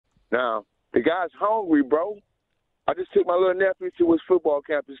Now, the guy's hungry, bro. I just took my little nephew to his football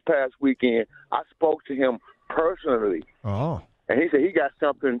camp this past weekend. I spoke to him personally. Oh. And he said he got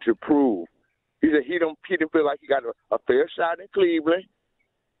something to prove. He said he don't feel like he got a fair shot in Cleveland.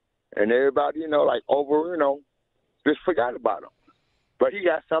 And everybody, just forgot about him. But he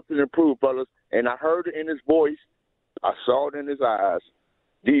got something to prove, fellas. And I heard it in his voice. I saw it in his eyes.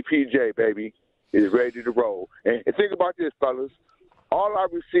 DPJ, baby, is ready to roll. And think about this, fellas. All our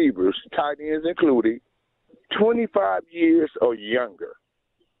receivers, tight ends included, 25 years or younger.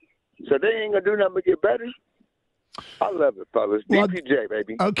 So they ain't going to do nothing but get better. I love it, fellas. DPJ,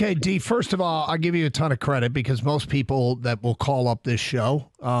 baby. Okay, D, first of all, I'll give you a ton of credit because most people that will call up this show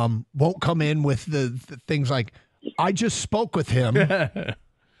won't come in with the things like, I just spoke with him.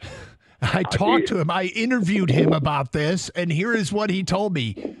 I talked to him. I interviewed him about this, and here is what he told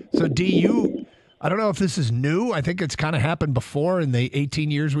me. So, D, I don't know if this is new. I think it's kind of happened before in the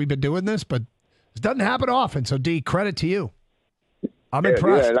 18 years we've been doing this, but it doesn't happen often. So, D, credit to you. I'm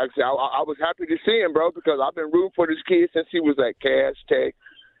impressed. Yeah, like I said, I was happy to see him, bro, because I've been rooting for this kid since he was at Cass Tech,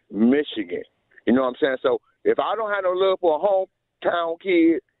 Michigan. You know what I'm saying? So if I don't have no love for a hometown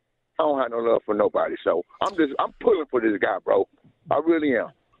kid, I don't have no love for nobody. So I'm pulling for this guy, bro. I really am.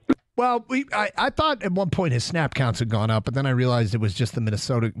 Well, I thought at one point his snap counts had gone up, but then I realized it was just the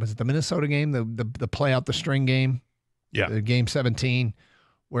Minnesota. Was it the Minnesota game, the play out the string game? Yeah, the game 17,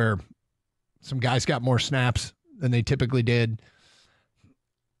 where some guys got more snaps than they typically did.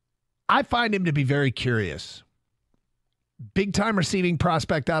 I find him to be very curious. Big-time receiving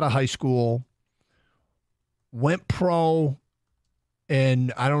prospect out of high school. Went pro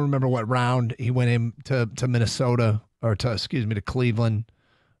in, I don't remember what round he went in to Minnesota, or to Cleveland.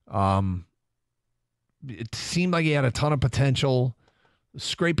 It seemed like he had a ton of potential,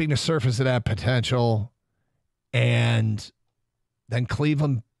 scraping the surface of that potential. And then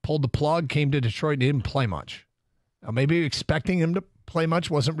Cleveland pulled the plug, came to Detroit, and didn't play much. Now, maybe expecting him to play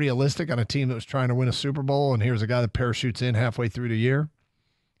much wasn't realistic on a team that was trying to win a Super Bowl, and here's a guy that parachutes in halfway through the year.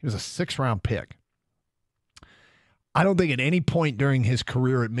 He was a 6th-round pick. I don't think at any point during his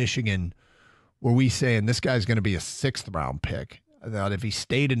career at Michigan were we saying this guy's going to be a 6th-round pick. I thought if he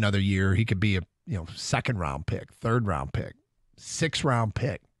stayed another year, he could be a 2nd-round pick, 3rd-round pick, 6th-round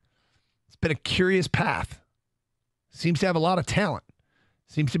pick. It's been a curious path. Seems to have a lot of talent.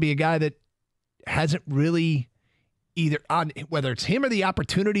 Seems to be a guy that hasn't really either on whether it's him or the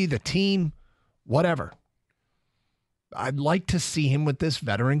opportunity, the team, whatever. I'd like to see him with this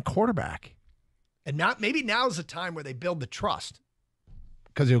veteran quarterback. And maybe now's the time where they build the trust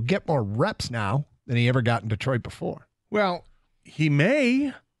because he'll get more reps now than he ever got in Detroit before. Well, he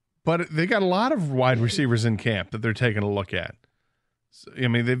may, but they got a lot of wide receivers in camp that they're taking a look at. So, I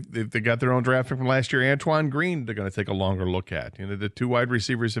mean, they got their own draft pick from last year. Antoine Green, they're going to take a longer look at. The 2 wide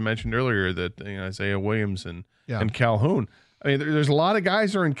receivers I mentioned earlier, that Isaiah Williams and Calhoun. I mean, there's a lot of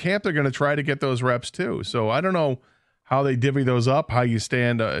guys that are in camp. They're going to try to get those reps too. So I don't know how they divvy those up, how you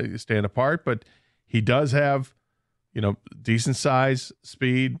stand apart, but he does have, decent size,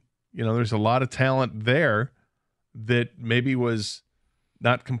 speed. There's a lot of talent there that maybe was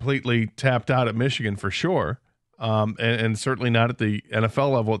not completely tapped out at Michigan for sure. And certainly not at the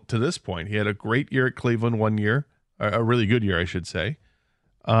NFL level to this point. He had a great year at Cleveland one year, a really good year, I should say.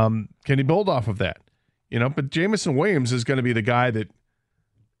 Can he build off of that? But Jamison Williams is going to be the guy that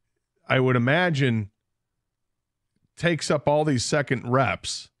I would imagine takes up all these second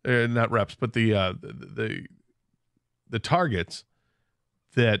reps, not reps, but the targets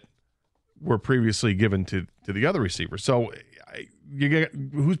that were previously given to the other receivers. So you get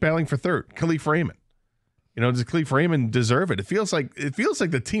who's battling for third? Khalif Raymond. Does Khalif Raymond deserve it? It feels like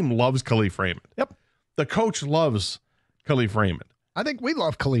the team loves Khalif Raymond. Yep. The coach loves Khalif Raymond. I think we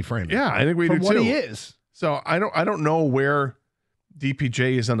love Khalif Raymond. Yeah, I think we do too. For what he is. So I don't know where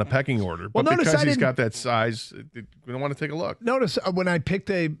DPJ is on the pecking order, but because he's got that size, we don't want to take a look. Notice when I picked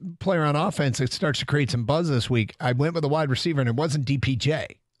a player on offense that starts to create some buzz this week, I went with a wide receiver, and it wasn't DPJ.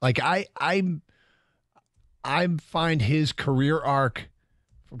 Like I find his career arc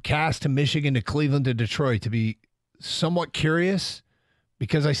from Cass to Michigan to Cleveland to Detroit to be somewhat curious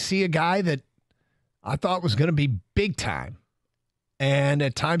because I see a guy that I thought was going to be big time. And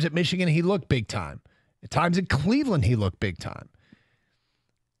at times at Michigan, he looked big time. At times at Cleveland, he looked big time.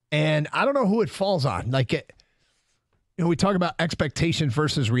 And I don't know who it falls on. We talk about expectation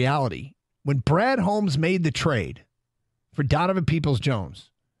versus reality. When Brad Holmes made the trade for Donovan Peoples-Jones,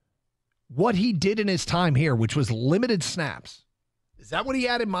 what he did in his time here, which was limited snaps, is that what he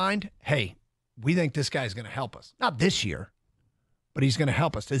had in mind? Hey, we think this guy's going to help us. Not this year, but he's going to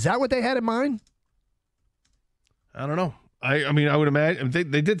help us. Is that what they had in mind? I don't know. I mean, I would imagine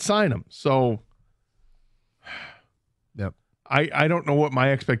they did sign him. So Yep. I don't know what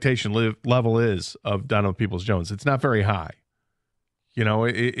my expectation level is of Donovan Peoples-Jones. It's not very high. You know,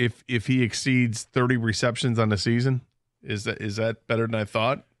 if he exceeds 30 receptions on the season, is that better than I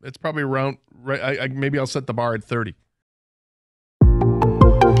thought? It's probably around right. Maybe I'll set the bar at 30.